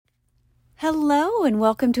Hello, and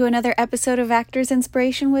welcome to another episode of Actors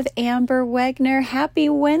Inspiration with Amber Wegner. Happy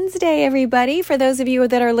Wednesday, everybody. For those of you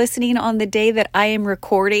that are listening on the day that I am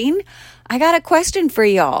recording, I got a question for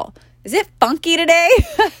y'all. Is it funky today?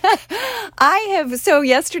 So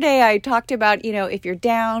yesterday I talked about, if you're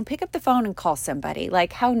down, pick up the phone and call somebody.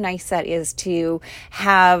 Like how nice that is to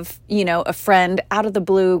have, a friend out of the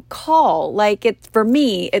blue call. For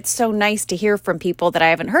me, it's so nice to hear from people that I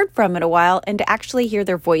haven't heard from in a while and to actually hear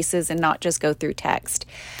their voices and not just go through text.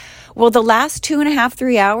 Well, the last 2.5,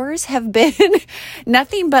 3 hours have been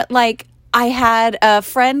nothing but I had a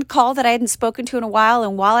friend call that I hadn't spoken to in a while,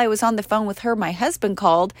 and while I was on the phone with her, my husband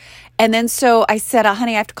called, and then so I said,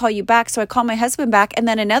 honey, I have to call you back, so I called my husband back, and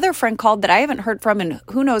then another friend called that I haven't heard from in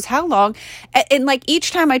who knows how long, and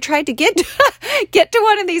each time I tried to get to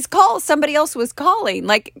one of these calls, somebody else was calling.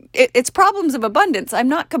 It's problems of abundance. I'm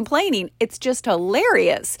not complaining. It's just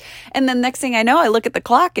hilarious. And then next thing I know, I look at the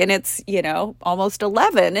clock, and it's, almost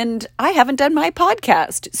 11, and I haven't done my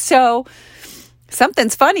podcast, so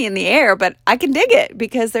something's funny in the air, but I can dig it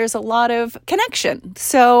because there's a lot of connection.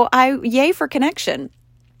 So yay for connection.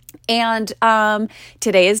 And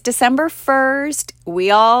today is December 1st.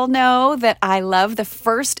 We all know that I love the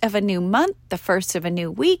first of a new month, the first of a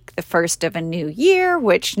new week, the first of a new year,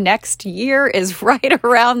 which next year is right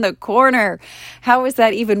around the corner. How is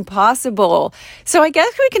that even possible? So I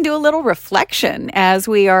guess we can do a little reflection as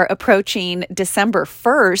we are approaching December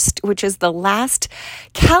 1st, which is the last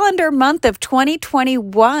calendar month of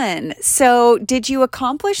 2021. So did you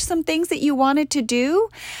accomplish some things that you wanted to do?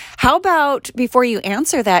 How about, before you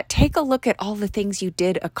answer that, take a look at all the things you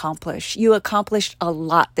did accomplish. You accomplished a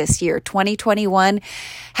lot this year. 2021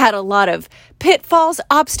 had a lot of pitfalls,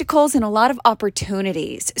 obstacles, and a lot of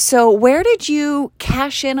opportunities. So where did you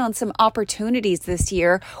cash in on some opportunities this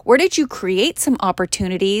year? Where did you create some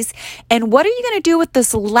opportunities? And what are you going to do with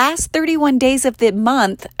this last 31 days of the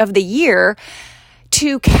month of the year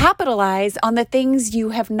to capitalize on the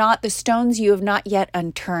the stones you have not yet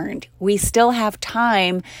unturned? We still have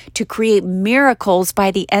time to create miracles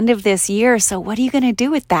by the end of this year. So what are you going to do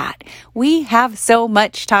with that? We have so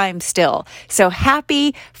much time still. So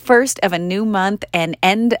happy first of a new month and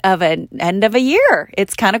end of a year.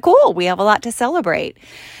 It's kind of cool. We have a lot to celebrate.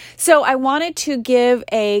 So I wanted to give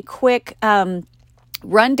a quick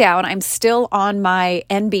rundown. I'm still on my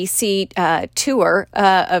NBC tour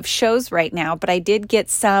of shows right now, but I did get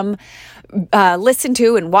some listened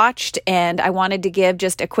to and watched, and I wanted to give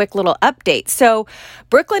just a quick little update. So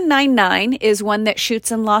Brooklyn Nine-Nine is one that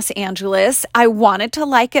shoots in Los Angeles. I wanted to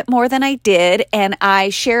like it more than I did, and I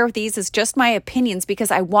share these as just my opinions because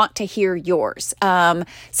I want to hear yours.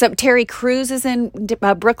 So Terry Crews is in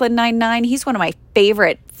Brooklyn Nine-Nine. He's one of my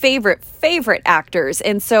favorite actors.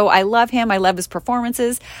 And so I love him. I love his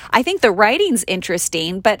performances. I think the writing's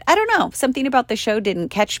interesting, but I don't know. Something about the show didn't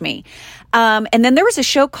catch me. And then there was a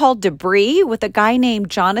show called Debris with a guy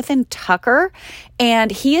named Jonathan Tucker,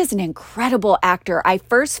 and he is an incredible actor. I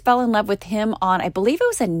first fell in love with him on, I believe it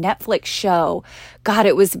was a Netflix show. God,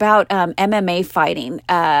 it was about MMA fighting.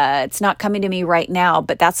 It's not coming to me right now,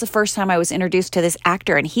 but that's the first time I was introduced to this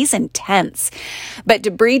actor, and he's intense. But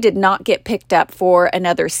Debris did not get picked up for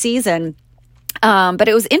another season. But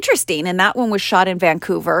it was interesting, and that one was shot in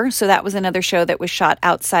Vancouver, so that was another show that was shot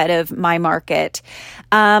outside of my market.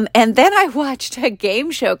 And then I watched a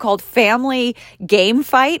game show called Family Game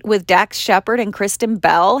Fight with Dax Shepard and Kristen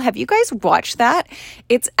Bell. Have you guys watched that?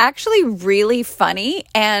 It's actually really funny,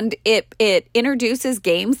 and it introduces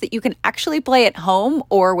games that you can actually play at home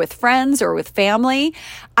or with friends or with family.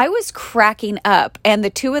 I was cracking up, and the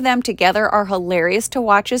two of them together are hilarious to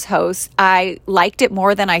watch as hosts. I liked it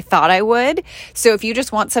more than I thought I would. So if you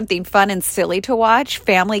just want something fun and silly to watch,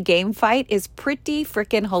 Family Game Fight is pretty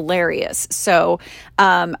freaking hilarious. So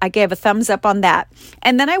I gave a thumbs up on that.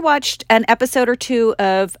 And then I watched an episode or two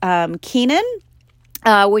of Kenan,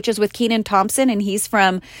 which is with Kenan Thompson, and he's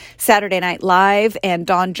from Saturday Night Live, and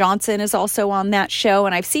Don Johnson is also on that show.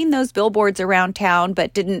 And I've seen those billboards around town,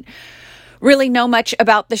 but didn't really know much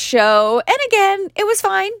about the show. And again, it was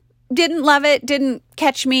fine. Didn't love it, didn't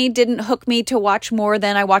catch me, didn't hook me to watch more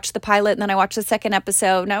than I watched the pilot, and then I watched the second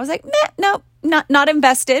episode, and I was like, no, not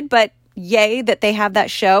invested, but yay that they have that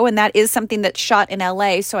show, and that is something that's shot in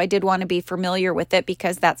LA, so I did want to be familiar with it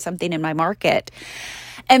because that's something in my market.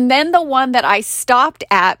 And then the one that I stopped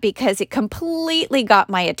at because it completely got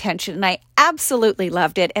my attention and I absolutely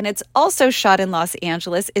loved it, and it's also shot in Los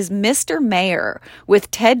Angeles, is Mr. Mayor with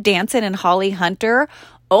Ted Danson and Holly Hunter.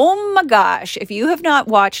 Oh my gosh, if you have not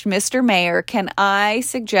watched Mr. Mayor, can I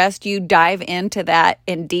suggest you dive into that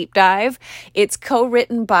in deep dive? It's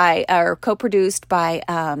co-written by or co-produced by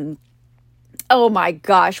oh my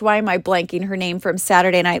gosh, why am I blanking her name from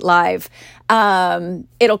Saturday Night Live?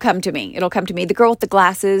 It'll come to me. The girl with the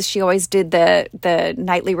glasses, she always did the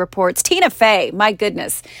nightly reports. Tina Fey, my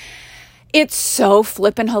goodness. It's so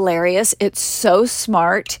flippin' hilarious. It's so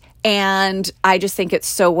smart. And I just think it's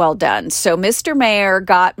so well done. So Mr. Mayor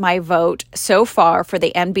got my vote so far for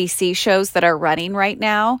the NBC shows that are running right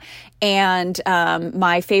now. And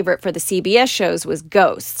my favorite for the CBS shows was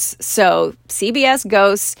Ghosts. So CBS,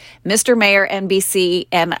 Ghosts, Mr. Mayor, NBC,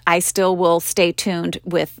 and I still will stay tuned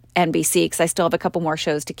with NBC because I still have a couple more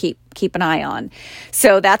shows to keep an eye on.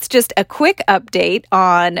 So that's just a quick update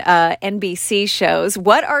on NBC shows.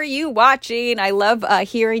 What are you watching? I love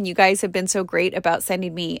hearing you guys have been so great about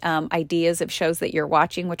sending me ideas of shows that you're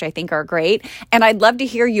watching, which I think are great. And I'd love to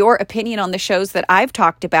hear your opinion on the shows that I've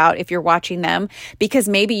talked about if you're watching them, because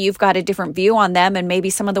maybe you've got a different view on them, and maybe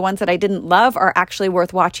some of the ones that I didn't love are actually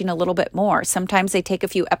worth watching a little bit more. Sometimes they take a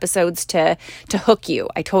few episodes to hook you.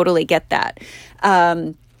 I totally get that.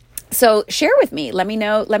 So share with me. Let me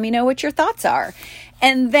know what your thoughts are.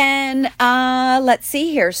 And then let's see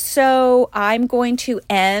here. So I'm going to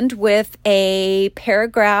end with a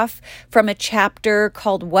paragraph from a chapter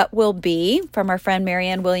called What Will Be from our friend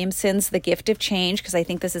Marianne Williamson's The Gift of Change, because I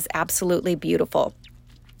think this is absolutely beautiful.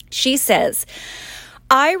 She says,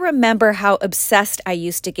 I remember how obsessed I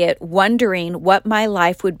used to get wondering what my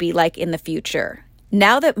life would be like in the future.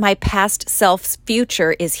 Now that my past self's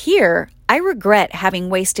future is here, I regret having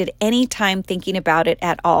wasted any time thinking about it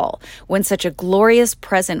at all when such a glorious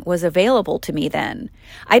present was available to me then.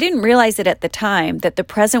 I didn't realize it at the time that the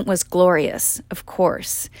present was glorious, of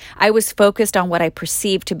course. I was focused on what I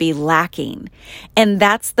perceived to be lacking. And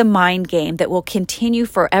that's the mind game that will continue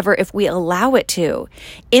forever if we allow it to.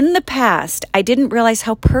 In the past, I didn't realize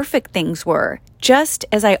how perfect things were, just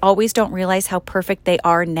as I always don't realize how perfect they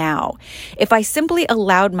are now. If I simply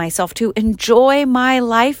allowed myself to enjoy my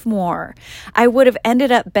life more, I would have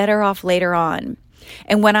ended up better off later on.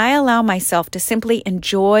 And when I allow myself to simply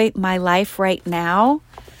enjoy my life right now,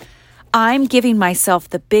 I'm giving myself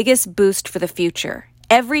the biggest boost for the future.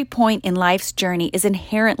 Every point in life's journey is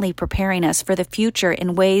inherently preparing us for the future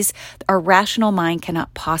in ways our rational mind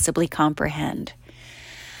cannot possibly comprehend.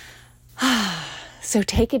 So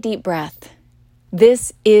take a deep breath.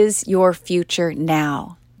 This is your future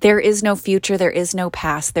now. There is no future. There is no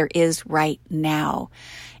past. There is right now.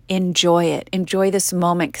 Enjoy it. Enjoy this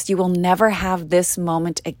moment, because you will never have this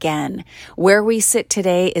moment again. Where we sit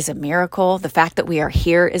today is a miracle. The fact that we are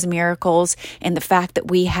here is miracles. And the fact that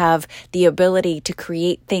we have the ability to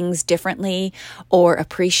create things differently or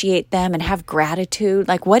appreciate them and have gratitude.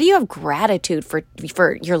 Like, what do you have gratitude for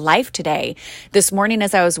your life today? This morning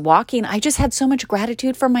as I was walking, I just had so much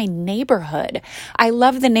gratitude for my neighborhood. I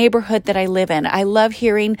love the neighborhood that I live in. I love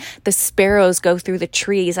hearing the sparrows go through the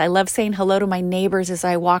trees. I love saying hello to my neighbors as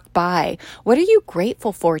I walk by. What are you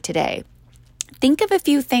grateful for today? Think of a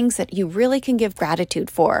few things that you really can give gratitude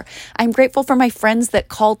for. I'm grateful for my friends that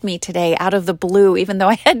called me today out of the blue, even though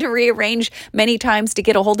I had to rearrange many times to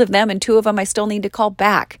get a hold of them, and two of them I still need to call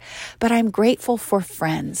back. But I'm grateful for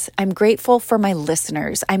friends. I'm grateful for my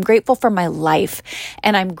listeners. I'm grateful for my life.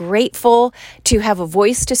 And I'm grateful to have a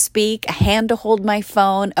voice to speak, a hand to hold my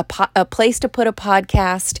phone, a place to put a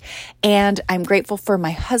podcast. And I'm grateful for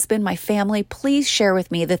my husband, my family. Please share with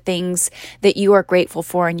me the things that you are grateful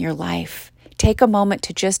for in your life. Take a moment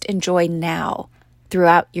to just enjoy now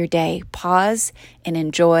throughout your day. Pause and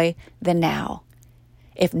enjoy the now.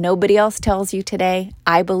 If nobody else tells you today,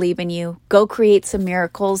 I believe in you. Go create some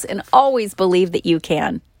miracles and always believe that you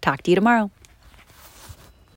can. Talk to you tomorrow.